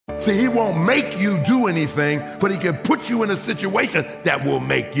See, he won't make you do anything, but he can put you in a situation that will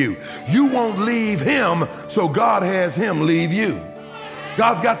make you. You won't leave him, so God has him leave you.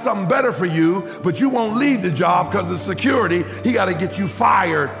 God's got something better for you, but you won't leave the job because of security. He got to get you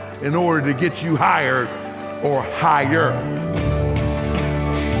fired in order to get you hired or higher.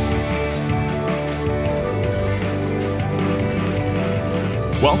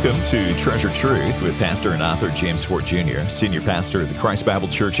 Welcome to Treasure Truth with pastor and author James Fort Jr., senior pastor of the Christ Bible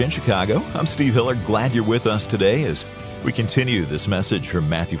Church in Chicago. I'm Steve Hiller. Glad you're with us today as we continue this message from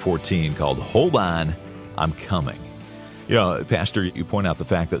Matthew 14 called Hold On, I'm Coming. You know, Pastor, you point out the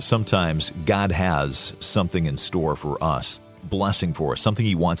fact that sometimes God has something in store for us, blessing for us, something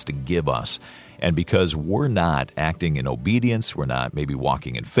he wants to give us. And because we're not acting in obedience, we're not maybe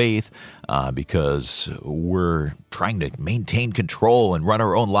walking in faith, because we're trying to maintain control and run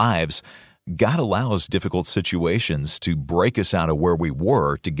our own lives, God allows difficult situations to break us out of where we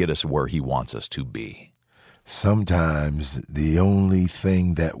were to get us where he wants us to be. Sometimes the only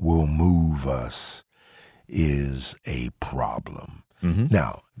thing that will move us is a problem. Mm-hmm.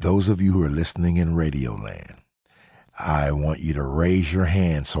 Now, those of you who are listening in Radio Land, I want you to raise your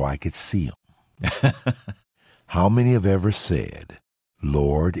hand so I could see them. How many have ever said,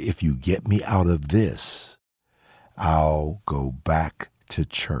 Lord, if you get me out of this, I'll go back to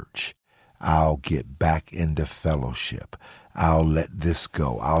church. I'll get back into fellowship. I'll let this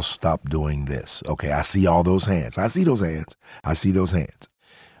go. I'll stop doing this. Okay, I see all those hands. I see those hands.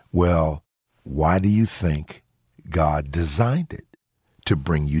 Well, why do you think God designed it? To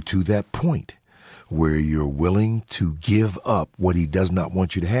bring you to that point where you're willing to give up what he does not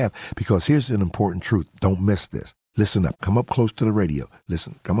want you to have. Because here's an important truth. Don't miss this. Listen up. Come up close to the radio.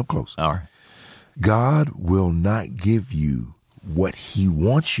 Listen, come up close. All right. God will not give you what he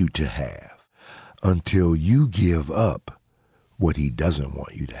wants you to have until you give up what he doesn't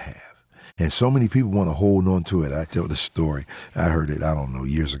want you to have. And so many people want to hold on to it. I tell the story. I heard it,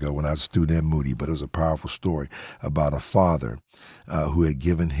 years ago when I was a student at Moody, but it was a powerful story about a father who had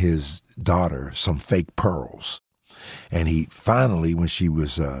given his daughter some fake pearls. And he finally, when she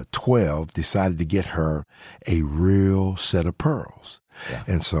was 12, decided to get her a real set of pearls. Yeah.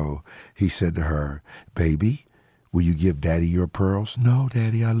 And so he said to her, baby, will you give daddy your pearls? No,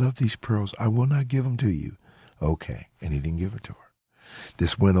 daddy, I love these pearls. I will not give them to you. Okay. And he didn't give it to her.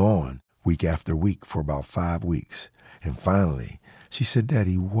 This went on week after week for about 5 weeks. And finally, she said,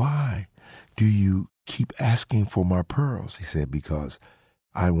 Daddy, why do you keep asking for my pearls? He said, because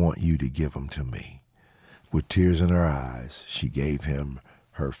I want you to give them to me. With tears in her eyes, she gave him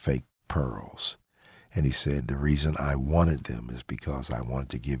her fake pearls. And he said, the reason I wanted them is because I wanted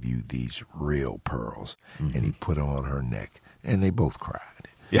to give you these real pearls. Mm-hmm. And he put them on her neck, and they both cried.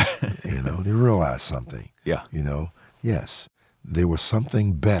 Yeah. They realized something. Yeah. Yes. There was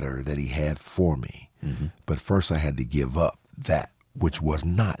something better that he had for me. Mm-hmm. But first I had to give up that which was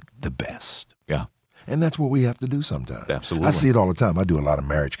not the best. Yeah. And that's what we have to do sometimes. Absolutely. I see it all the time. I do a lot of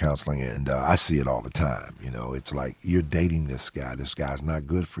marriage counseling, and I see it all the time. It's like you're dating this guy. This guy's not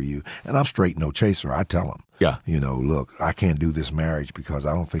good for you. And I'm straight no chaser. I tell him, yeah. Look, I can't do this marriage because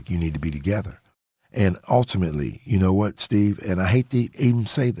I don't think you need to be together. And ultimately, you know what, Steve? And I hate to even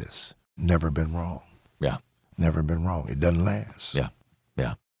say this, never been wrong. Yeah. Never been wrong. It doesn't last. Yeah.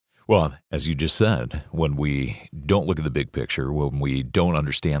 Well, as you just said, when we don't look at the big picture, when we don't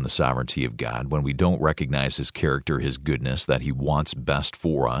understand the sovereignty of God, when we don't recognize his character, his goodness, that he wants best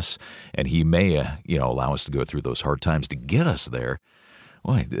for us, and he may, allow us to go through those hard times to get us there,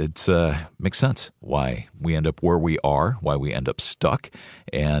 well, it makes sense why we end up where we are, why we end up stuck,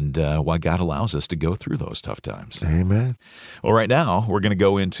 and why God allows us to go through those tough times. Amen. Well, right now, we're going to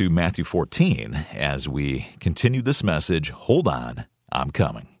go into Matthew 14 as we continue this message, Hold On, I'm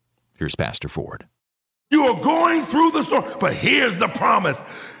Coming. Here's Pastor Ford. You are going through the storm, but here's the promise.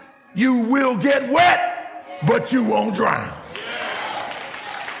 You will get wet, but you won't drown.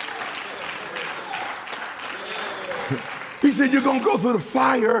 He said, you're going to go through the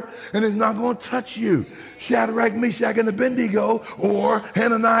fire, and it's not going to touch you. Shadrach, Meshach, and Abednego, or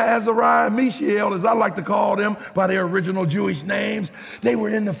Hananiah, Azariah, Mishael, as I like to call them by their original Jewish names. They were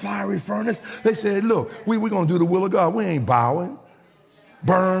in the fiery furnace. They said, look, we're going to do the will of God. We ain't bowing.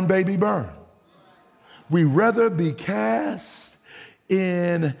 Burn, baby, burn. We rather be cast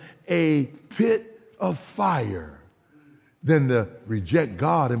in a pit of fire than to reject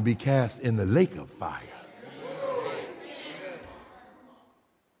God and be cast in the lake of fire.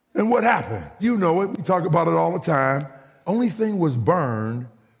 And what happened? You know it. We talk about it all the time. Only thing was burned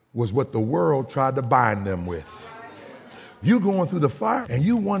was what the world tried to bind them with. You going through the fire and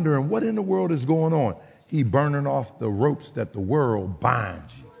you wondering what in the world is going on. He burning off the ropes that the world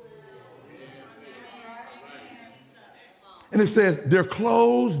binds you. And it says their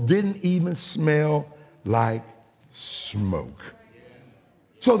clothes didn't even smell like smoke.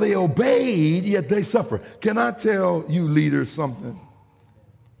 So they obeyed, yet they suffered. Can I tell you leaders something?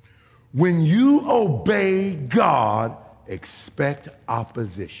 When you obey God, expect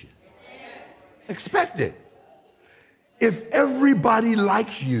opposition. Expect it. If everybody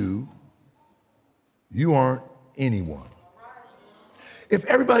likes you, you aren't anyone. If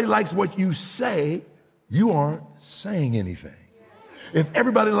everybody likes what you say, you aren't saying anything. If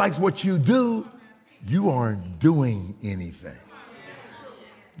everybody likes what you do, you aren't doing anything.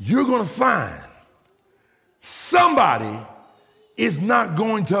 You're going to find somebody is not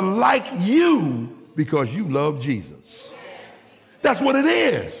going to like you because you love Jesus. That's what it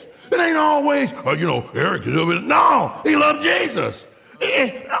is. It ain't always, Eric, no, he loved Jesus.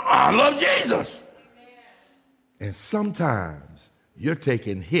 I love Jesus. And sometimes you're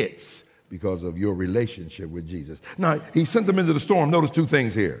taking hits because of your relationship with Jesus. Now, he sent them into the storm. Notice two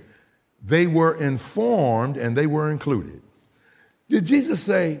things here. They were informed and they were included. Did Jesus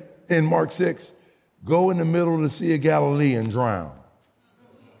say in Mark 6, go in the middle of the Sea of Galilee and drown?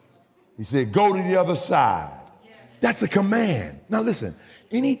 He said, go to the other side. That's a command. Now listen,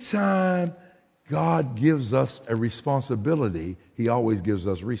 anytime God gives us a responsibility, he always gives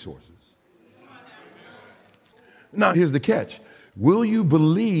us resources. Now here's the catch. Will you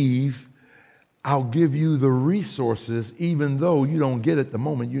believe I'll give you the resources even though you don't get it the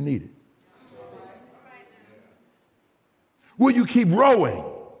moment you need it? Will you keep rowing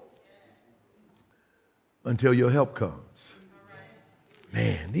until your help comes?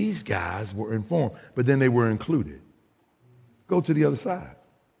 Man, these guys were informed, but then they were included. Go to the other side.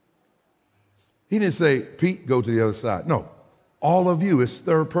 He didn't say, Pete, go to the other side. No, all of you is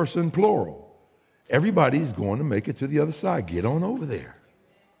third person plural. Everybody's going to make it to the other side. Get on over there.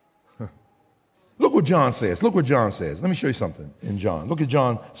 Look what John says. Look what John says. Let me show you something in John. Look at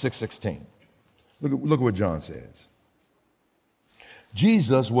John 6:16. Look at what John says.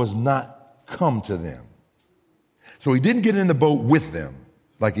 Jesus was not come to them. So he didn't get in the boat with them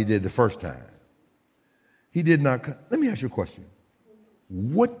like he did the first time. He did not come. Let me ask you a question.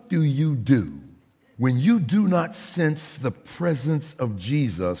 What do you do when you do not sense the presence of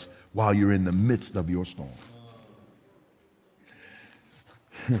Jesus while you're in the midst of your storm?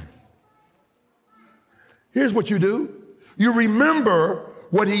 Here's what you do. You remember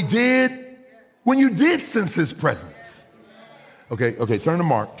what he did when you did sense his presence. Okay, turn to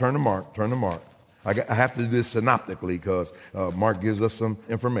Mark. I have to do this synoptically because Mark gives us some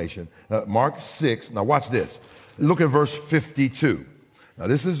information. Mark 6, now watch this. Look at verse 52. Now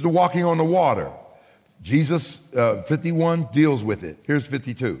this is the walking on the water. Jesus, 51 deals with it. Here's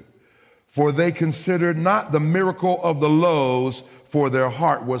 52. For they considered not the miracle of the loaves, for their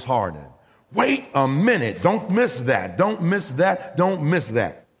heart was hardened. Wait a minute. Don't miss that. Don't miss that. Don't miss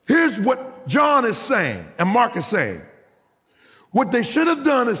that. Here's what John is saying and Mark is saying. What they should have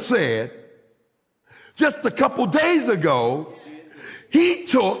done is said, just a couple days ago, he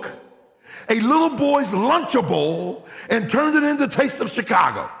took a little boy's Lunchable and turned it into Taste of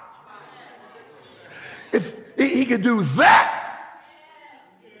Chicago. If he could do that,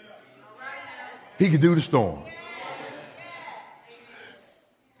 he could do the storm.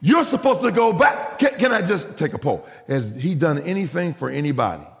 You're supposed to go back. Can I just take a poll? Has he done anything for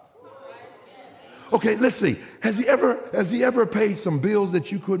anybody? Okay, let's see. Has he ever paid some bills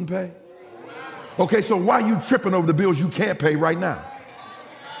that you couldn't pay? Okay, so why are you tripping over the bills you can't pay right now?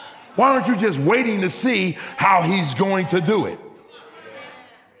 Why aren't you just waiting to see how he's going to do it?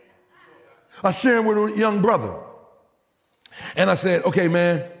 I was sharing with a young brother. And I said, okay,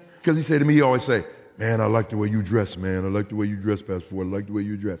 man, because he said to me, he always say, man, I like the way you dress, man. I like the way you dress, Pastor Ford. I like the way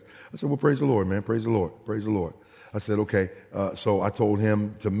you dress. I said, well, praise the Lord, man. Praise the Lord. Praise the Lord. I said, okay. So I told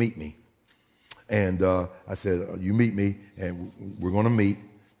him to meet me. And I said, you meet me, and we're going to meet,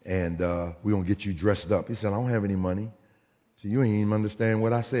 and we're going to get you dressed up. He said, I don't have any money. So you ain't even understand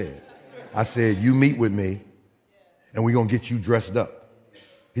what I said. I said, you meet with me, and we're going to get you dressed up.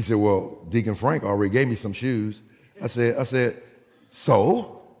 He said, well, Deacon Frank already gave me some shoes. I said,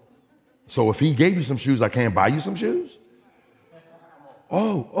 so if he gave you some shoes, I can't buy you some shoes?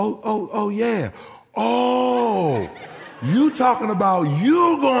 Oh, yeah. Oh, you talking about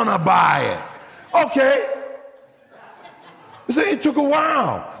you gonna buy it. Okay. It took a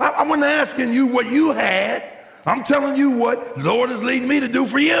while. I wasn't asking you what you had. I'm telling you what the Lord is leading me to do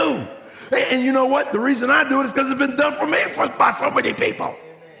for you. And you know what? The reason I do it is because it's been done for me by so many people.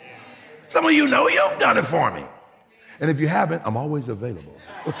 Some of you know you've done it for me. And if you haven't, I'm always available.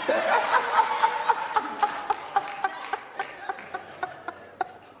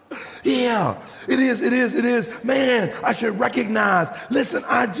 Yeah, it is. Man, I should recognize. Listen,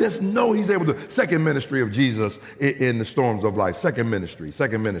 I just know he's able to. Second ministry of Jesus in the storms of life. Second ministry.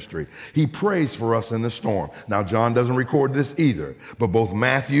 He prays for us in the storm. Now, John doesn't record this either, but both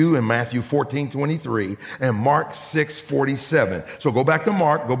Matthew and Matthew 14:23 and Mark 6:47. So go back to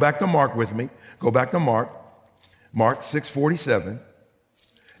Mark with me. Go back to Mark 6:47,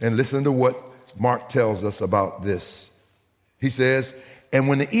 and listen to what Mark tells us about this. He says, and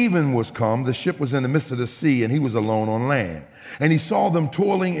when the even was come, the ship was in the midst of the sea, and he was alone on land. And he saw them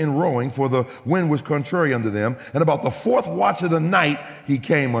toiling and rowing, for the wind was contrary unto them. And about the fourth watch of the night, he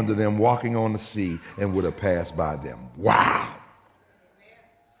came unto them, walking on the sea, and would have passed by them. Wow.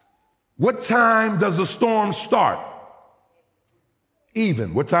 What time does the storm start?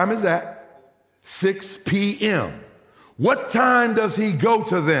 Even. What time is that? 6 p.m. What time does he go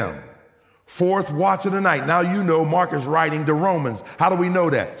to them? Fourth watch of the night. Now you know Mark is writing to Romans. How do we know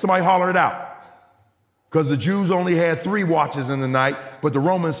that? Somebody holler it out. Because the Jews only had 3 watches in the night, but the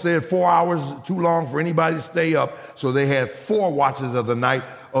Romans said 4 hours too long for anybody to stay up. So they had 4 watches of the night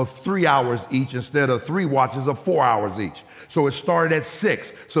of 3 hours each instead of 3 watches of 4 hours each. So it started at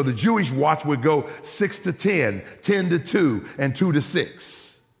 6. So the Jewish watch would go 6 to 10, 10 to 2, and 2 to 6.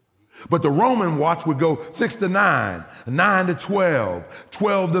 But the Roman watch would go 6 to 9, 9 to 12,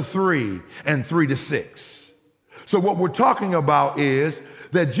 12 to 3, and 3 to 6. So what we're talking about is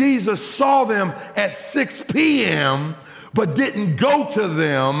that Jesus saw them at 6 p.m., but didn't go to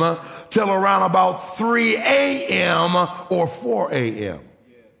them till around about 3 a.m. or 4 a.m.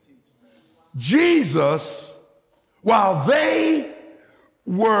 Jesus, while they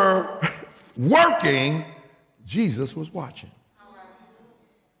were working, Jesus was watching.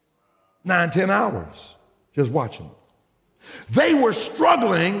 9, 10 hours, just watching. They were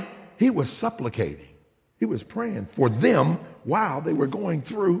struggling. He was supplicating. He was praying for them while they were going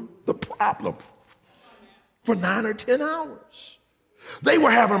through the problem for 9 or 10 hours. They were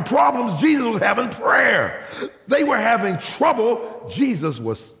having problems. Jesus was having prayer. They were having trouble. Jesus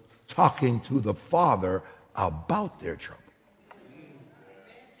was talking to the Father about their trouble.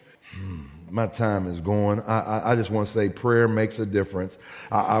 My time is going. I just want to say prayer makes a difference.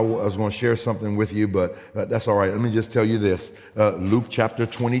 I was going to share something with you, but that's all right. Let me just tell you this. Luke chapter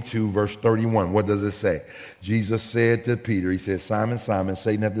 22, verse 31. What does it say? Jesus said to Peter, he said, Simon, Simon,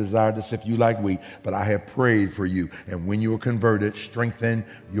 Satan hath desired to sift you like wheat, but I have prayed for you. And when you are converted, strengthen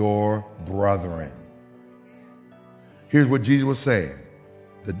your brethren. Here's what Jesus was saying.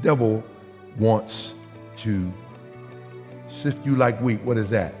 The devil wants to sift you like wheat. What is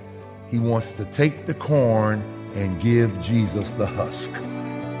that? He wants to take the corn and give Jesus the husk.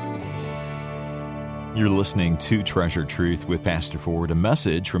 You're listening to Treasure Truth with Pastor Ford, a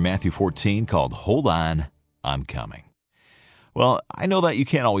message from Matthew 14 called Hold On, I'm Coming. Well, I know that you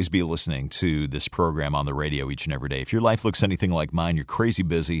can't always be listening to this program on the radio each and every day. If your life looks anything like mine, you're crazy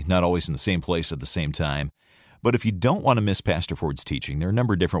busy, not always in the same place at the same time. But if you don't want to miss Pastor Ford's teaching, there are a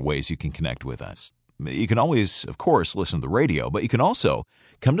number of different ways you can connect with us. You can always, of course, listen to the radio, but you can also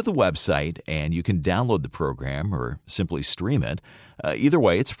come to the website and you can download the program or simply stream it. Either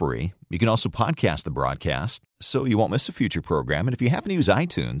way, it's free. You can also podcast the broadcast so you won't miss a future program. And if you happen to use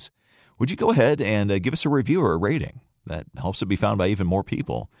iTunes, would you go ahead and give us a review or a rating? That helps it be found by even more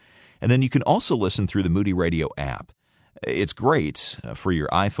people. And then you can also listen through the Moody Radio app. It's great for your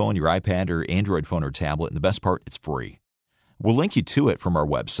iPhone, your iPad, or Android phone or tablet, and the best part, it's free. We'll link you to it from our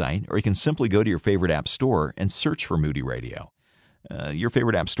website, or you can simply go to your favorite app store and search for Moody Radio. Your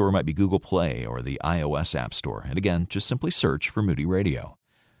favorite app store might be Google Play or the iOS App Store. And again, just simply search for Moody Radio.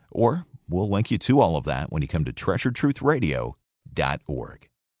 Or we'll link you to all of that when you come to treasuretruthradio.org.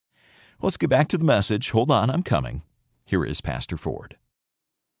 Let's get back to the message. Hold on, I'm coming. Here is Pastor Ford.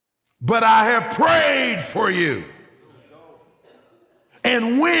 But I have prayed for you.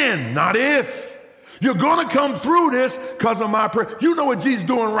 And when, not if. You're going to come through this because of my prayer. You know what Jesus is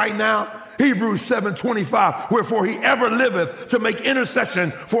doing right now? Hebrews 7:25, wherefore he ever liveth to make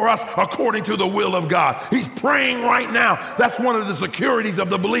intercession for us according to the will of God. He's praying right now. That's one of the securities of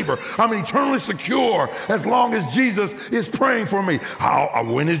the believer. I'm eternally secure as long as Jesus is praying for me.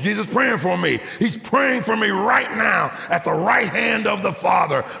 When is Jesus praying for me? He's praying for me right now at the right hand of the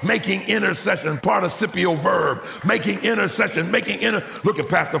Father, making intercession, participial verb, making intercession, Look at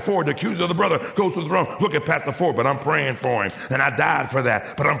Pastor Ford, the accuser of the brother, goes to the throne. Look at Pastor Ford, but I'm praying for him. And I died for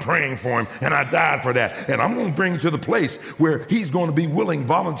that, but I'm praying for him. And I died for that. And I'm going to bring him to the place where he's going to be willing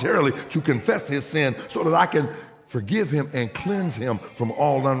voluntarily to confess his sin so that I can forgive him and cleanse him from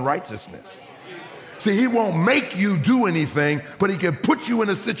all unrighteousness. See, he won't make you do anything, but he can put you in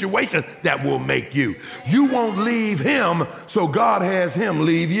a situation that will make you. You won't leave him, so God has him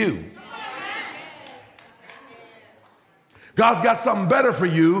leave you. God's got something better for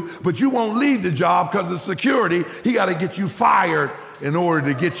you, but you won't leave the job because of security. He got to get you fired in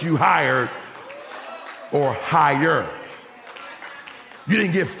order to get you hired or higher. You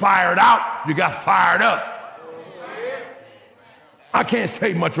didn't get fired out, you got fired up. I can't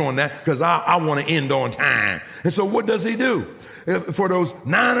say much on that because I want to end on time. And so what does he do? For those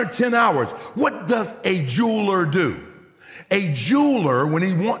 9 or 10 hours, what does a jeweler do? A jeweler, when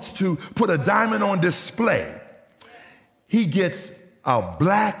he wants to put a diamond on display, he gets a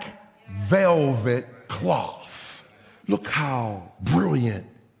black velvet cloth. Look how brilliant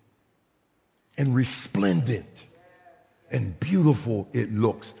and resplendent and beautiful it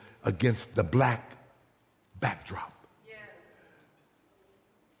looks against the black backdrop.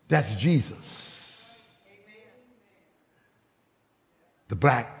 That's Jesus. The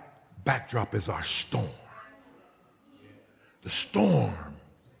black backdrop is our storm. The storm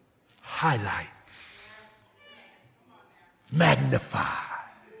highlights, magnifies,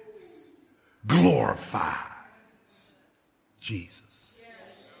 glorifies Jesus.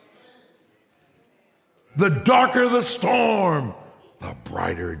 The darker the storm, the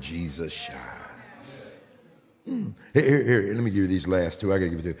brighter Jesus shines. Here, let me give you these last two. I got to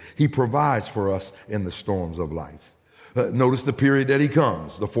give it to you. He provides for us in the storms of life. Notice the period that he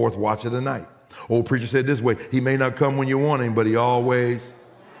comes, the fourth watch of the night. Old preacher said this way, he may not come when you want him, but he always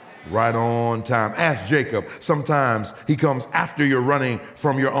right on time. Ask Jacob. Sometimes he comes after you're running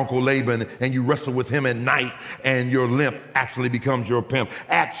from your uncle Laban and you wrestle with him at night and your limp actually becomes your pimp.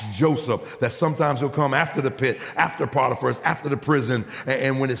 Ask Joseph that sometimes he'll come after the pit, after Potiphar's, after the prison,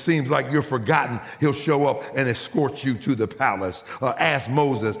 and when it seems like you're forgotten, he'll show up and escort you to the palace. Ask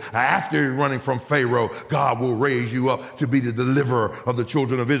Moses. After you're running from Pharaoh, God will raise you up to be the deliverer of the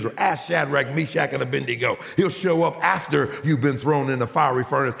children of Israel. Ask Shadrach, Meshach, and Abednego. He'll show up after you've been thrown in the fiery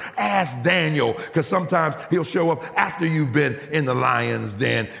furnace. Ask Daniel, because sometimes he'll show up after you've been in the lion's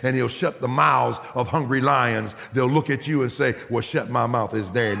den and he'll shut the mouths of hungry lions. They'll look at you and say, well, shut my mouth, is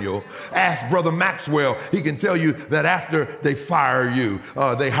Daniel. Ask Brother Maxwell. He can tell you that after they fire you,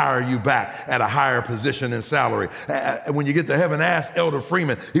 they hire you back at a higher position and salary. When you get to heaven, ask Elder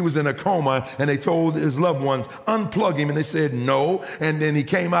Freeman. He was in a coma and they told his loved ones, unplug him, and they said no. And then he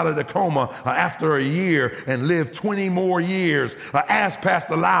came out of the coma after a year and lived 20 more years. Ask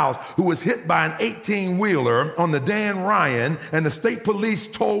Pastor Lau, who was hit by an 18-wheeler on the Dan Ryan, and the state police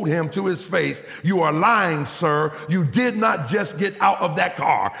told him to his face, you are lying, sir. You did not just get out of that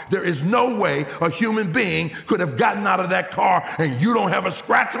car. There is no way a human being could have gotten out of that car and you don't have a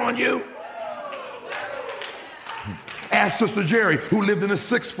scratch on you. Ask Sister Jerry, who lived in a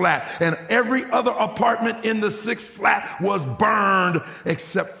 6th flat, and every other apartment in the 6th flat was burned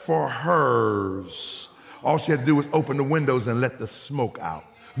except for hers. All she had to do was open the windows and let the smoke out.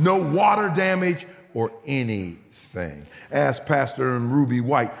 No water damage or anything. Ask Pastor and Ruby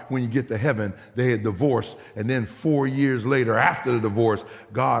White, when you get to heaven, they had divorced, and then 4 years later, after the divorce,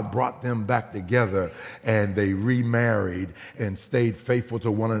 God brought them back together, and they remarried and stayed faithful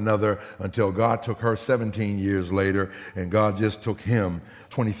to one another until God took her 17 years later, and God just took him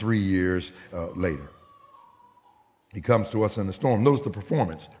 23 years later. He comes to us in the storm. Notice the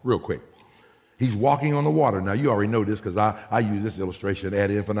performance real quick. He's walking on the water. Now, you already know this because I use this illustration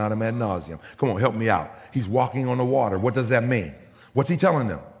ad infinitum ad nauseum. Come on, help me out. He's walking on the water. What does that mean? What's he telling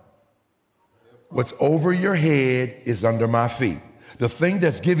them? What's over your head is under my feet. The thing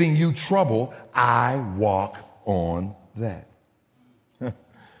that's giving you trouble, I walk on that.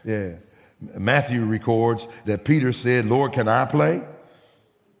 Yeah. Matthew records that Peter said, Lord, can I play?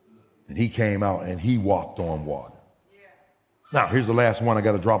 And he came out and he walked on water. Now, here's the last one. I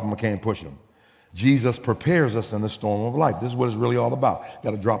got to drop him. I can't push him. Jesus prepares us in the storm of life. This is what it's really all about.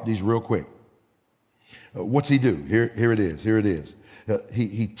 Got to drop these real quick. What's he do? Here it is. Here it is.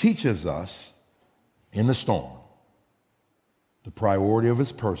 He teaches us in the storm the priority of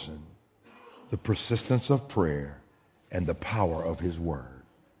his person, the persistence of prayer, and the power of his word.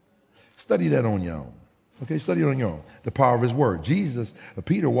 Study that on your own. Okay, study it on your own. The power of his word.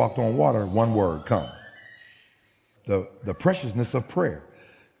 Peter walked on water, one word, come. The preciousness of prayer.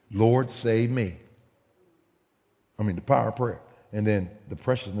 Lord, save me. The power of prayer. And then the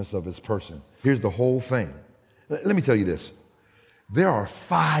preciousness of his person. Here's the whole thing. Let me tell you this. There are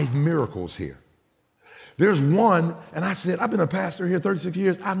 5 miracles here. There's one, and I said, I've been a pastor here 36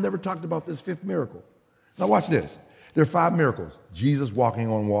 years. I've never talked about this 5th miracle. Now watch this. There are 5 miracles. Jesus walking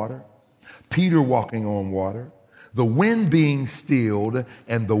on water. Peter walking on water. The wind being stilled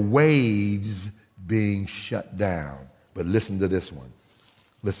and the waves being shut down. But listen to this one.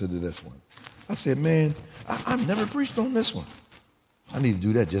 Listen to this one. I said, man, I've never preached on this one. I need to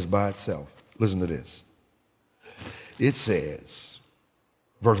do that just by itself. Listen to this. It says,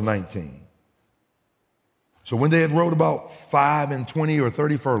 verse 19. So when they had rowed about 5 and 20 or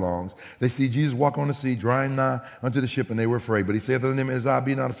 30 furlongs, they see Jesus walk on the sea, drawing nigh unto the ship, and they were afraid. But he saith unto them, As I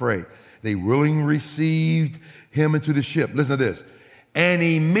be not afraid. They willingly received him into the ship. Listen to this. And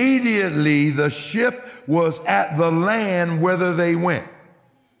immediately the ship was at the land whither they went.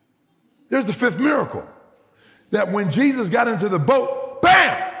 There's the fifth miracle. That when Jesus got into the boat,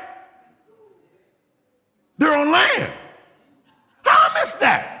 bam! They're on land. How I missed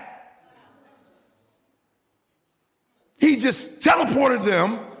that? He just teleported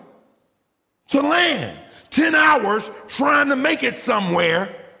them to land. 10 hours trying to make it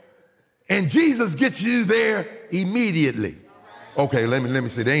somewhere, and Jesus gets you there immediately. Okay, let me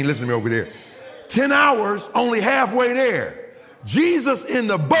see. They ain't listening to me over there. 10 hours, only halfway there. Jesus in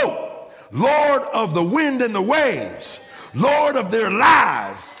the boat, Lord of the wind and the waves, Lord of their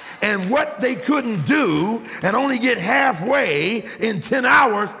lives, and what they couldn't do and only get halfway in 10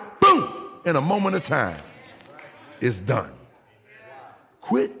 hours, boom, in a moment of time. It's done.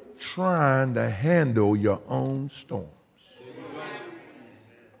 Quit trying to handle your own storms.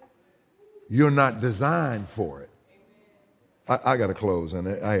 You're not designed for it. I got to close, and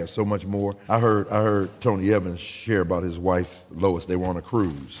I have so much more. I heard Tony Evans share about his wife, Lois. They were on a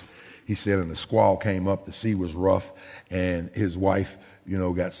cruise. He said, and the squall came up, the sea was rough, and his wife,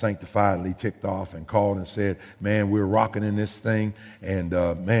 got sanctifiedly ticked off and called and said, man, we're rocking in this thing, and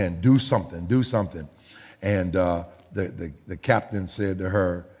man, do something. And the captain said to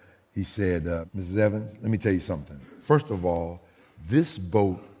her, he said, Mrs. Evans, let me tell you something. First of all, this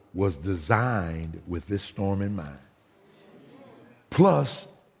boat was designed with this storm in mind. Plus,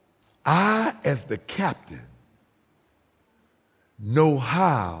 I, as the captain, know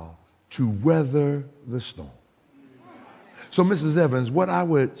how to weather the storm. So, Mrs. Evans, what I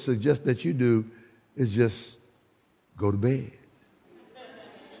would suggest that you do is just go to bed.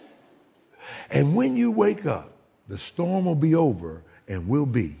 And when you wake up, the storm will be over and we'll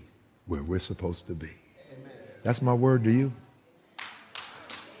be where we're supposed to be. Amen. That's my word to you.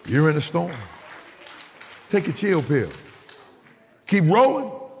 You're in a storm. Take a chill pill. Keep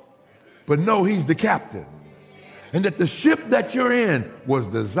rowing, but know he's the captain. And that the ship that you're in was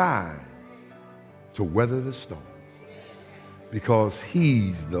designed to weather the storm because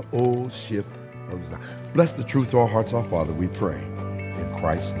he's the old ship of Zion. Bless the truth to our hearts, our Father, we pray in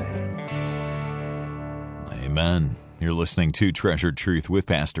Christ's name. Amen. You're listening to Treasured Truth with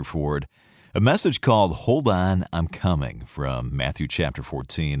Pastor Ford, a message called Hold On, I'm Coming from Matthew chapter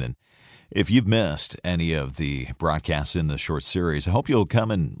 14. And if you've missed any of the broadcasts in this short series, I hope you'll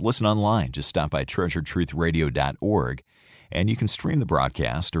come and listen online. Just stop by treasuredtruthradio.org, and you can stream the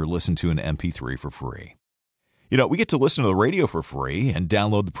broadcast or listen to an MP3 for free. We get to listen to the radio for free and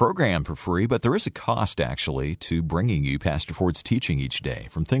download the program for free, but there is a cost, actually, to bringing you Pastor Ford's teaching each day,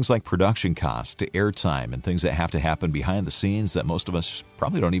 from things like production costs to airtime and things that have to happen behind the scenes that most of us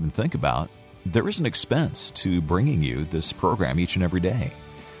probably don't even think about. There is an expense to bringing you this program each and every day.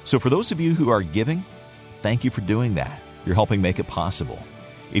 So for those of you who are giving, thank you for doing that. You're helping make it possible.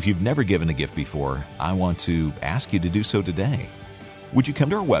 If you've never given a gift before, I want to ask you to do so today. Would you come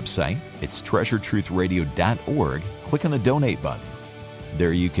to our website? It's treasuredtruthradio.org. Click on the donate button.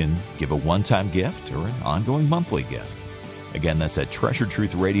 There you can give a one-time gift or an ongoing monthly gift. Again, that's at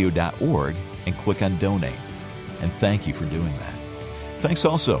treasuredtruthradio.org and click on donate. And thank you for doing that. Thanks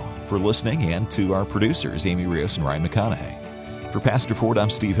also for listening and to our producers, Amy Rios and Ryan McConaughey. For Pastor Ford, I'm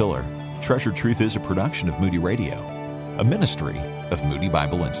Steve Hiller. Treasured Truth is a production of Moody Radio, a ministry of Moody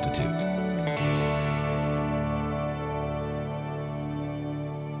Bible Institute.